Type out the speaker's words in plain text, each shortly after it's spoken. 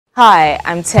Hi,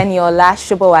 I'm Teniola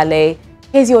Shobowale.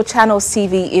 Here's your Channels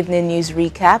TV Evening News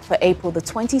Recap for April the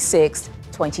 26th,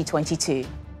 2022.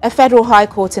 A federal high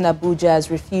court in Abuja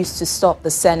has refused to stop the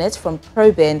Senate from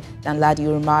probing Danladi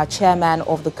Umar, chairman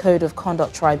of the Code of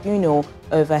Conduct Tribunal,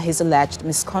 over his alleged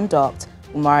misconduct.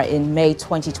 Umar, in May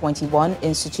 2021,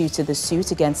 instituted the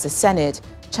suit against the Senate,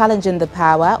 challenging the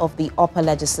power of the upper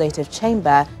legislative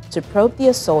chamber to probe the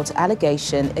assault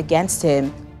allegation against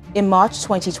him. In March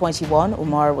 2021,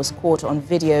 Umar was caught on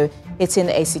video hitting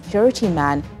a security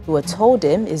man who had told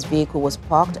him his vehicle was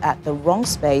parked at the wrong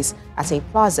space at a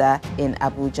plaza in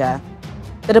Abuja.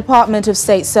 The Department of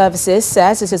State Services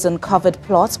says it has uncovered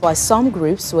plots by some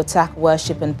groups to attack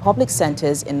worship in public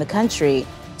centers in the country.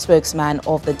 Spokesman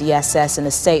of the DSS in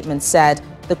a statement said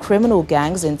the criminal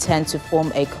gangs intend to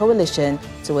form a coalition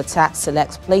to attack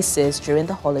select places during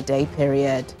the holiday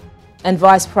period. And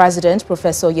Vice President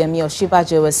Professor Yemi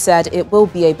Osinbajo has said it will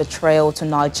be a betrayal to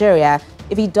Nigeria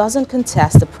if he doesn't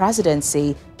contest the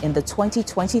presidency in the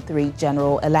 2023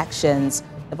 general elections.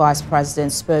 The Vice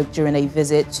President spoke during a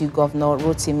visit to Governor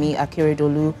Rotimi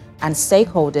Akeredolu and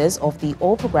stakeholders of the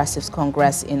All Progressives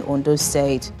Congress in Ondo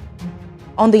State.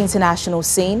 On the international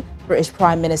scene, British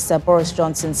Prime Minister Boris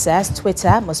Johnson says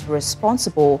Twitter must be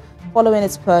responsible following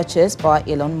its purchase by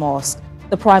Elon Musk.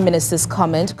 The Prime Minister's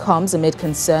comment comes amid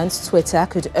concerns Twitter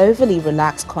could overly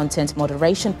relax content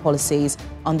moderation policies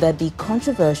under the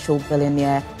controversial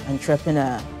billionaire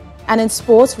entrepreneur. And in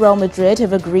sports, Real Madrid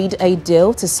have agreed a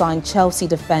deal to sign Chelsea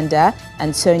defender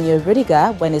Antonio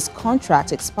Rudiger when his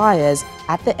contract expires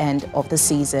at the end of the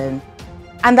season.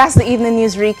 And that's the Evening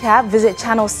News Recap. Visit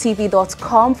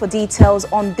channelstv.com for details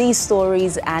on these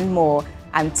stories and more.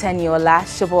 I'm Teniola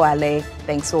Shobowale.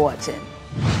 Thanks for watching.